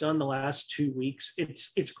Debo's done the last 2 weeks,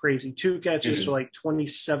 it's crazy. 2 catches for like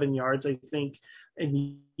 27 yards, I think,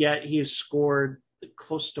 and yet he has scored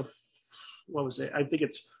close to, what was it? I think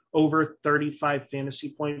it's over 35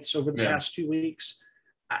 fantasy points over the past 2 weeks.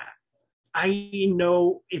 I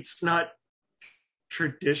know it's not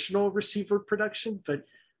traditional receiver production, but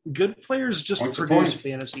good players just produce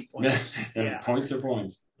fantasy points. Points are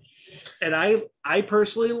points. And I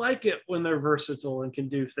personally like it when they're versatile and can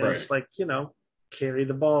do things like, carry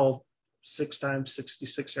the ball 6 times,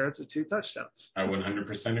 66 yards and 2 touchdowns. I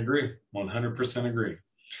 100% agree. 100% agree.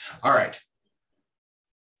 All right.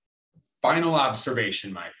 Final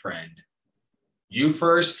observation, my friend. You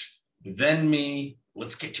first, then me.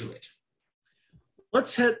 Let's get to it.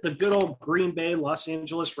 Let's hit the good old Green Bay Los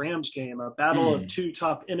Angeles Rams game, a battle of 2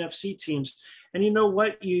 top NFC teams. And you know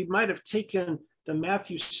what? You might have taken the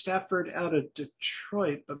Matthew Stafford out of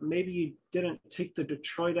Detroit, but maybe you didn't take the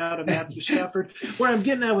Detroit out of Matthew Stafford. Where I'm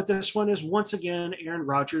getting at with this one is, once again, Aaron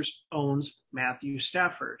Rodgers owns Matthew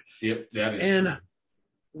Stafford. Yep, that is and true.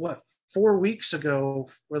 What, 4 weeks ago,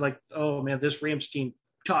 we're like, oh man, this Rams team,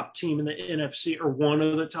 top team in the NFC, or one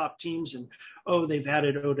of the top teams, and oh, they've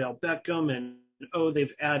added Odell Beckham, and oh,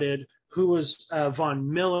 they've added who was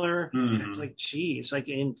Von Miller. Mm-hmm. It's like, geez, like,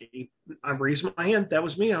 and I raised my hand. That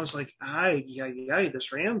was me. I was like,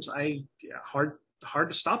 this Rams, hard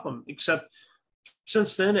to stop them. Except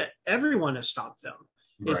since then, everyone has stopped them.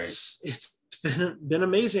 Right. It's been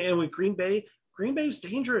amazing. And with Green Bay's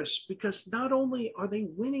dangerous, because not only are they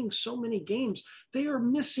winning so many games, they are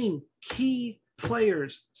missing key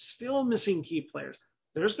players, still missing key players.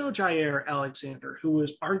 There's no Jair Alexander, who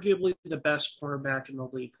was arguably the best cornerback in the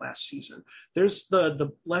league last season. There's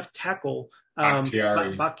the left tackle,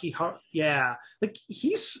 Baki. Yeah, like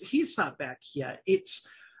he's not back yet.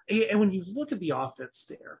 And when you look at the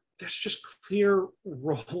offense there's just clear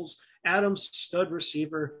roles. Adams, stud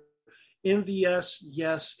receiver. MVS,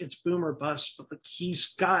 yes, it's boom or bust, but like,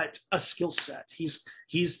 he's got a skill set. He's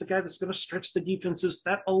the guy that's going to stretch the defenses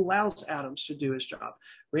that allows Adams to do his job.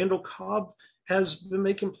 Randall Cobb has been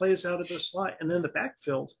making plays out of the slot. And then the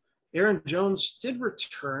backfield, Aaron Jones did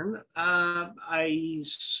return. I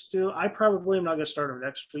probably am not going to start him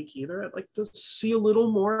next week either. I'd like to see a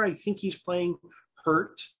little more. I think he's playing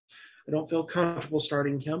hurt. I don't feel comfortable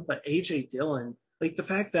starting him, but AJ Dillon, like the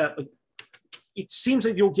fact that it seems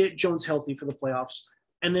like you'll get Jones healthy for the playoffs,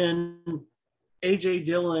 and then AJ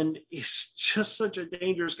Dillon is just such a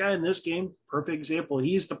dangerous guy in this game. Perfect example.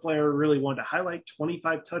 He's the player I really wanted to highlight.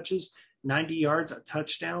 25 touches, 90 yards, a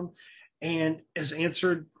touchdown, and has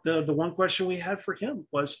answered the one question we had for him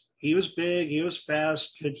was, he was big, he was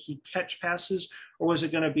fast. Could he catch passes, or was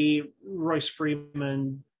it going to be Royce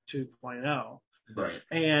Freeman 2.0? Right.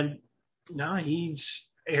 And now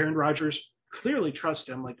Aaron Rodgers clearly trust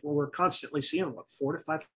him. Like, we're constantly seeing 4 to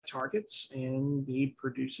 5 targets, and he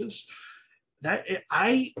produces that.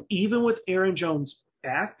 Even with Aaron Jones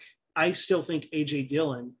back, I still think AJ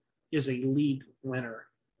Dillon is a league winner.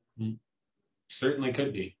 Certainly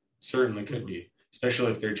could be,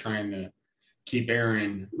 especially if they're trying to keep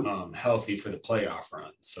Aaron healthy for the playoff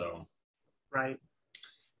run. So, right.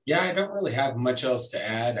 Yeah, I don't really have much else to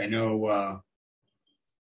add. I know,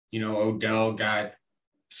 Odell got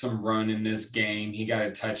some run in this game. He got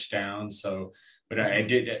a touchdown. So, but I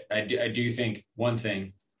do think one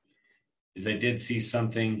thing is, I did see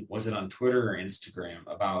something, was it on Twitter or Instagram,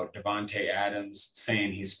 about Davante Adams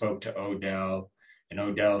saying he spoke to Odell, and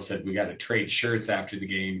Odell said, we got to trade shirts after the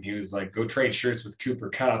game. He was like, go trade shirts with Cooper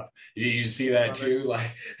Kupp. Did you see that too?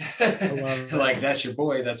 Like, like, that's your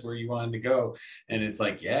boy. That's where you wanted to go. And it's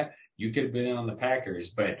like, yeah, you could have been on the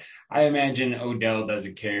Packers. But I imagine Odell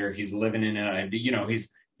doesn't care. He's living in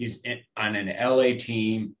he's on an LA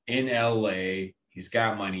team in LA. He's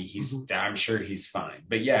got money. I'm sure he's fine.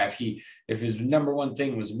 But yeah, if his number one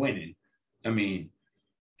thing was winning, I mean,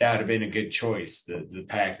 that would have been a good choice, the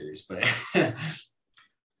Packers.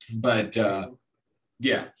 But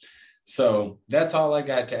yeah. So that's all I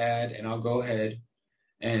got to add, and I'll go ahead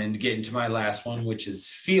and get into my last one, which is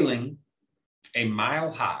feeling a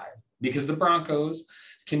mile high, because the Broncos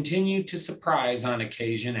continue to surprise on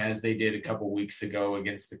occasion, as they did a couple weeks ago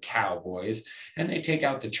against the Cowboys, and they take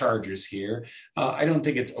out the Chargers here. I don't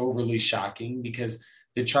think it's overly shocking, because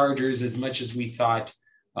the Chargers, as much as we thought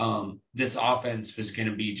this offense was going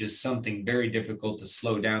to be just something very difficult to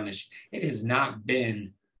slow down, it has not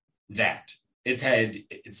been that. It's had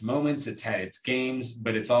its moments, it's had its games,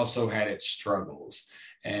 but it's also had its struggles.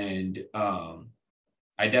 And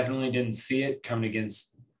I definitely didn't see it coming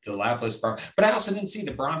against the Laplace Broncos, but I also didn't see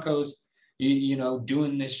the Broncos,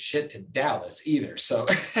 doing this shit to Dallas either. So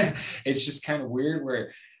it's just kind of weird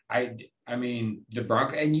where I mean, the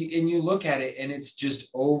Broncos, and you look at it, and it's just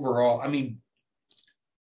overall, I mean,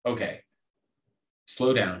 okay,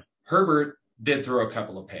 slow down. Herbert did throw a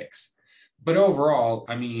couple of picks, but overall,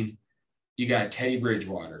 I mean, you got Teddy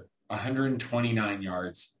Bridgewater, 129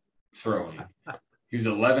 yards throwing. He was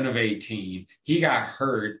 11 of 18. He got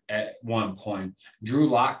hurt at one point. Drew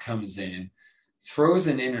Lock comes in, throws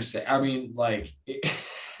an intercept. I mean, like, it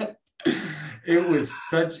was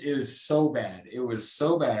so bad. It was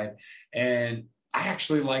so bad. And I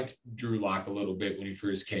actually liked Drew Lock a little bit when he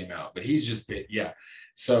first came out, but he's just been, yeah.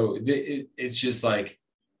 So it's just like,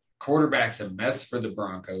 quarterback's a mess for the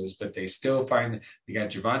Broncos, but they still they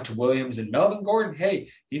got Javonte Williams and Melvin Gordon.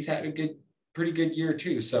 Hey, he's had a pretty good year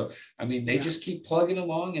too. So, I mean, they just keep plugging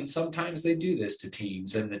along, and sometimes they do this to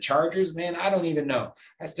teams. And the Chargers, man, I don't even know.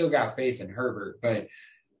 I still got faith in Herbert, but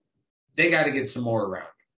they got to get some more around.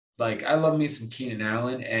 Like, I love me some Keenan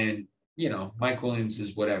Allen, and Mike Williams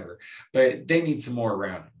is whatever, but they need some more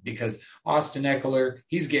around him because Austin Eckler,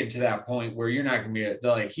 he's getting to that point where you're not going to be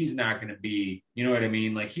like, he's not going to be, you know what I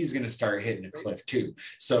mean? Like, he's going to start hitting a cliff too.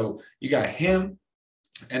 So you got him,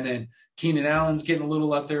 and then Keenan Allen's getting a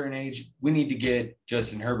little up there in age. We need to get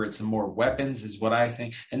Justin Herbert some more weapons, is what I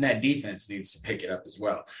think. And that defense needs to pick it up as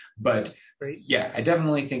well. But yeah, I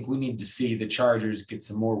definitely think we need to see the Chargers get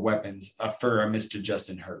some more weapons for Mr.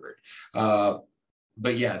 Justin Herbert.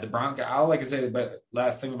 But yeah, the Broncos, I like to say, but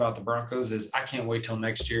last thing about the Broncos is I can't wait till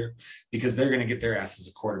next year because they're going to get their ass as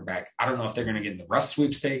a quarterback. I don't know if they're going to get in the Russ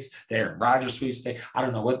sweepstakes, the Aaron Rodgers sweepstakes. I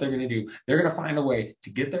don't know what they're going to do. They're going to find a way to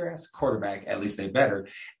get their ass a quarterback. At least they better.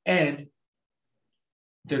 And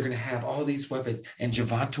they're going to have all these weapons. And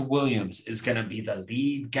Javonte Williams is going to be the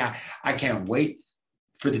lead guy. I can't wait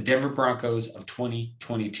for the Denver Broncos of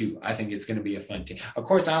 2022. I think it's going to be a fun team. Of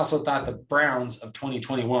course, I also thought the Browns of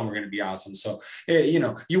 2021 were going to be awesome. So,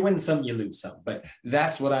 you win some, you lose some. But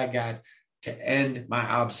that's what I got to end my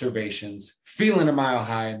observations. Feeling a mile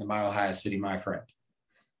high in the Mile High City, my friend.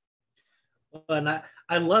 And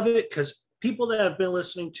I love it because people that have been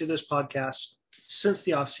listening to this podcast since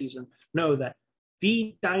the offseason know that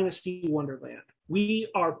the Dynasty Wonderland,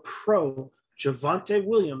 we are pro Javonte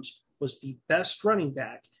Williams was the best running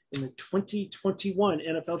back in the 2021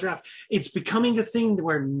 NFL draft. It's becoming a thing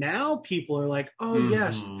where now people are like, oh,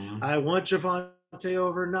 yes, I want Javonte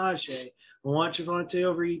over Najee. I want Javonte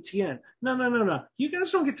over ETN. No. You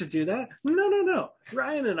guys don't get to do that. No.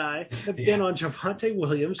 Ryan and I have been on Javonte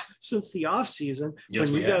Williams since the offseason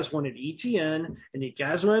when you guys wanted ETN and you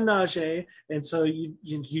guys wanted Najee. And so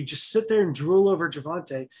you just sit there and drool over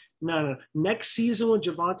Javonte. No. Next season when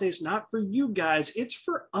Javonte is not for you guys, it's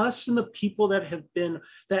for us and the people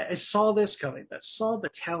that saw this coming, that saw the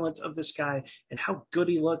talent of this guy and how good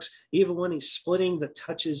he looks, even when he's splitting the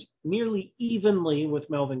touches nearly evenly with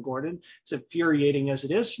Melvin Gordon. It's infuriating as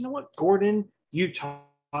it is. You know what? Gordon, you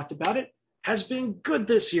talked about it, has been good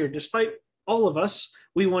this year, despite all of us.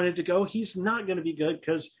 We wanted to go. He's not going to be good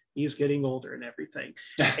because he's getting older and everything.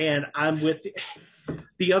 And I'm with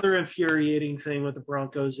the other infuriating thing with the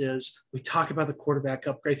Broncos is we talk about the quarterback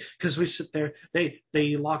upgrade because we sit there. They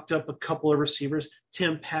locked up a couple of receivers.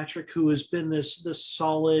 Tim Patrick, who has been this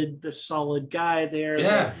solid guy there.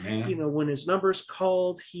 Yeah, that, man. when his number's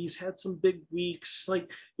called, he's had some big weeks.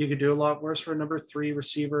 Like, you could do a lot worse for a number 3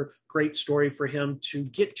 receiver. Great story for him to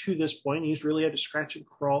get to this point. He's really had to scratch and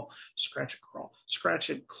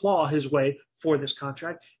claw his way for this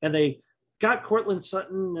contract. And they got Cortland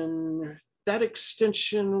Sutton, and that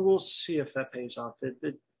extension, we'll see if that pays off.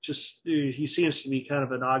 He seems to be kind of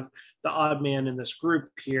the odd man in this group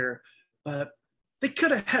here, but they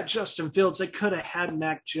could have had Justin Fields. They could have had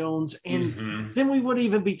Mac Jones. And then we wouldn't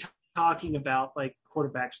even be talking about like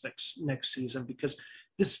quarterbacks next season because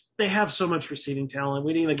they have so much receiving talent.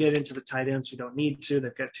 We didn't even get into the tight ends. We don't need to.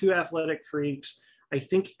 They've got 2 athletic freaks. I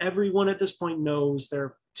think everyone at this point knows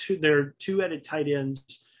they're two-headed tight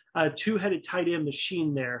ends, two-headed tight end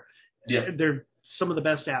machine there. Yeah. They're some of the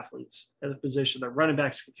best athletes at the position. Their running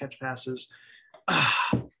backs can catch passes.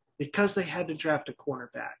 Because they had to draft a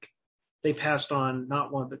cornerback, they passed on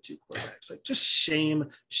not one but 2 quarterbacks. Like, just shame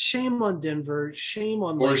on Denver, shame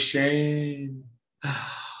on shame.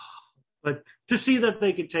 But to see that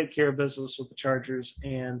they could take care of business with the Chargers,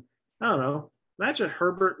 and I don't know, imagine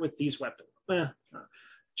Herbert with these weapons.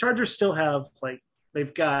 Chargers still have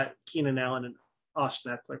they've got Keenan Allen and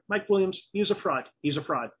Austin Eckler. Mike Williams, he's a fraud.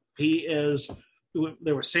 He is.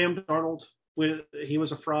 There was Sam Darnold. He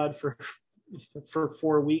was a fraud for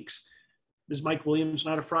 4 weeks. Is Mike Williams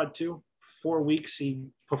not a fraud too? 4 weeks he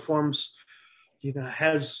performs.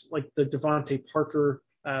 Has like the Devontae Parker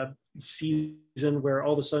season where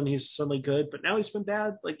all of a sudden he's suddenly good, but now he's been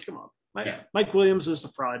bad. Like, come on. Mike Williams is the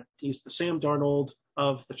fraud. He's the Sam Darnold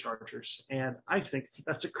of the Chargers. And I think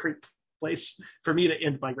that's a great place for me to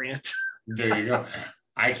end my rant. There you go.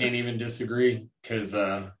 I can't even disagree because,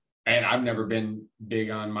 and I've never been big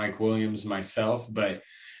on Mike Williams myself, but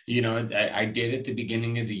I did at the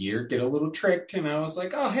beginning of the year get a little tricked, and I was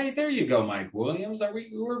like, "Oh, hey, there you go, Mike Williams.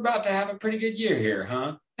 We're about to have a pretty good year here,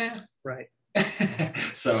 huh?" Right.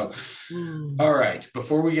 So, all right.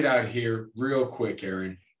 Before we get out of here, real quick,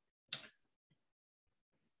 Aaron.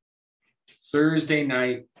 Thursday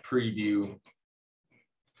night preview.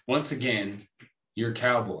 Once again, your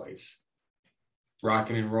Cowboys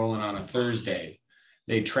rocking and rolling on a Thursday.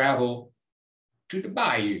 They travel to the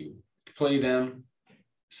Bayou to play them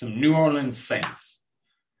some New Orleans Saints.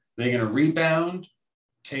 They're going to rebound,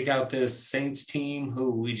 take out this Saints team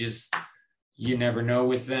who you never know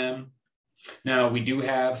with them. Now, we do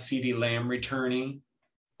have CeeDee Lamb returning.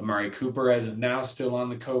 Amari Cooper, as of now, still on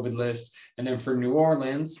the COVID list. And then for New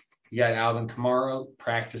Orleans, you got Alvin Kamara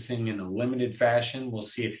practicing in a limited fashion. We'll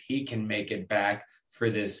see if he can make it back for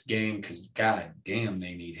this game because, God damn,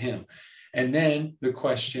 they need him. And then the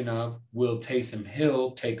question of, will Taysom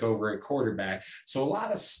Hill take over at quarterback? So a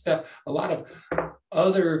lot of stuff, a lot of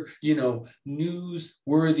other,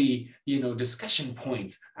 newsworthy, discussion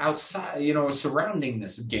points outside, surrounding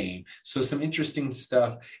this game. So some interesting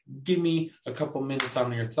stuff. Give me a couple minutes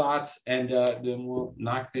on your thoughts, and then we'll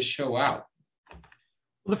knock this show out.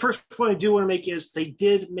 Well, the first point I do want to make is they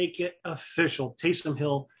did make it official. Taysom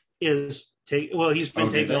Hill is he's been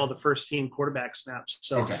taking all the first team quarterback snaps.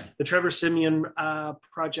 So the Trevor Siemian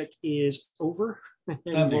project is over.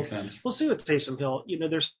 That makes sense. We'll see with Taysom Hill.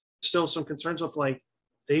 There's still some concerns of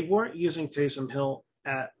they weren't using Taysom Hill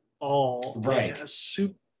at all. Right.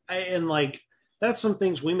 And that's some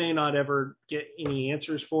things we may not ever get any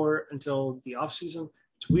answers for until the offseason.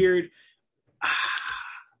 It's weird.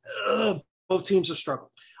 Both teams have struggled.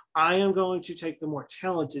 I am going to take the more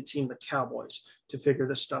talented team, the Cowboys, to figure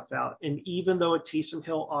this stuff out. And even though a Taysom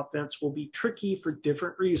Hill offense will be tricky for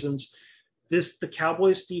different reasons, the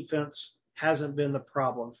Cowboys defense hasn't been the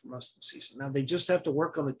problem for most of the season. Now, they just have to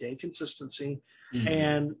work on the day consistency. Mm-hmm.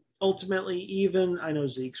 And ultimately, I know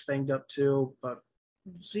Zeke's banged up too, but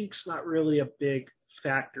Zeke's not really a big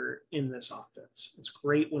factor in this offense. It's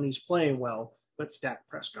great when he's playing well, but it's Dak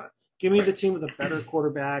Prescott. Give me the team with a better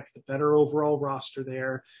quarterback, the better overall roster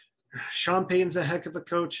there. Sean Payton's a heck of a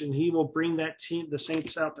coach, and he will bring that team, the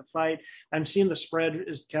Saints, out to fight. I'm seeing the spread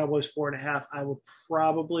is the Cowboys 4.5. I will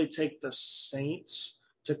probably take the Saints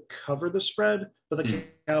to cover the spread, but the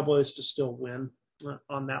Cowboys to still win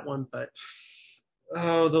on that one. But,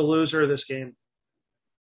 the loser of this game,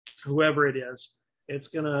 whoever it is, it's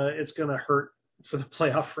gonna hurt for the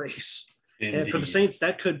playoff race. Indeed. And for the Saints,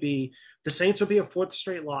 that could be – the Saints would be a fourth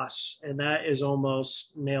straight loss, and that is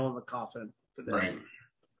almost nail in the coffin for them. Right.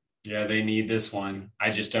 Yeah, they need this one. I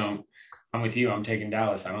just don't – I'm with you. I'm taking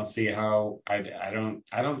Dallas. I don't see how – I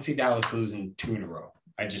don't see Dallas losing 2 in a row.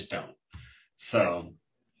 I just don't. So,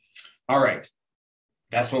 all right.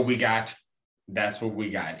 That's what we got.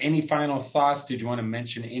 Any final thoughts? Did you want to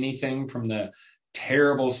mention anything from the –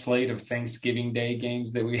 terrible slate of Thanksgiving Day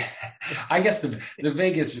games that we had? I guess the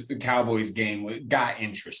Vegas Cowboys game got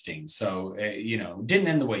interesting. So, didn't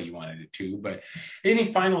end the way you wanted it to. But any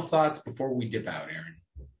final thoughts before we dip out, Aaron?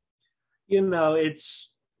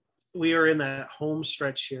 We are in that home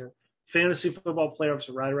stretch here. Fantasy football playoffs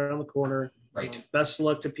are right around the corner. Right. Best of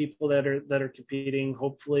luck to people that are competing.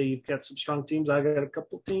 Hopefully you've got some strong teams. I got a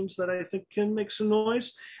couple of teams that I think can make some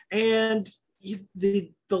noise. And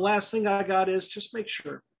the last thing I got is just make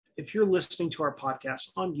sure if you're listening to our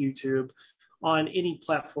podcast on YouTube, on any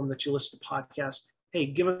platform that you listen to podcasts, hey,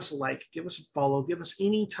 give us a like, give us a follow, give us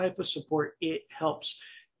any type of support. It helps.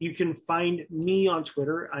 You can find me on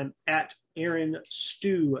Twitter. I'm at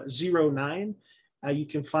AaronStew09. You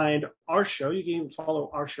can find our show. You can even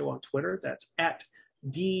follow our show on Twitter. That's at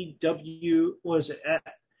DW. Was it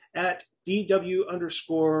at DW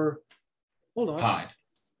 _? Hold on.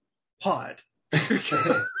 Pod.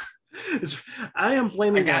 I am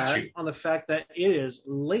blaming that on the fact that it is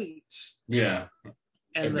late. Yeah.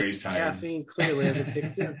 And everybody's the caffeine clearly hasn't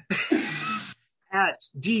kicked in. At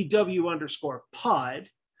DW _pod.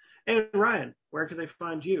 And Ryan, where can they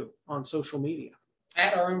find you on social media?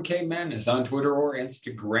 At RMK Madness on Twitter or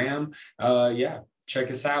Instagram.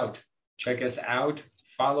 Check us out.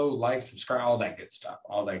 Follow, like, subscribe, all that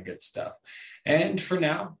good stuff. And for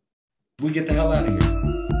now, we get the hell out of here.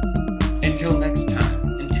 Until next time.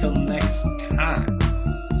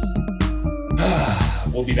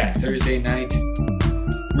 We'll be back Thursday night.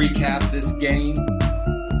 Recap this game.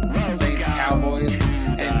 Saints, Cowboys,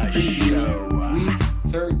 and preview Week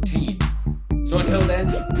 13. So until then,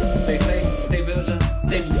 stay safe, stay vigilant,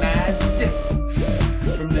 stay mad.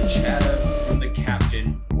 From the chatter, from the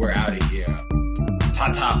captain, we're out of here.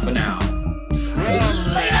 Ta-ta for now.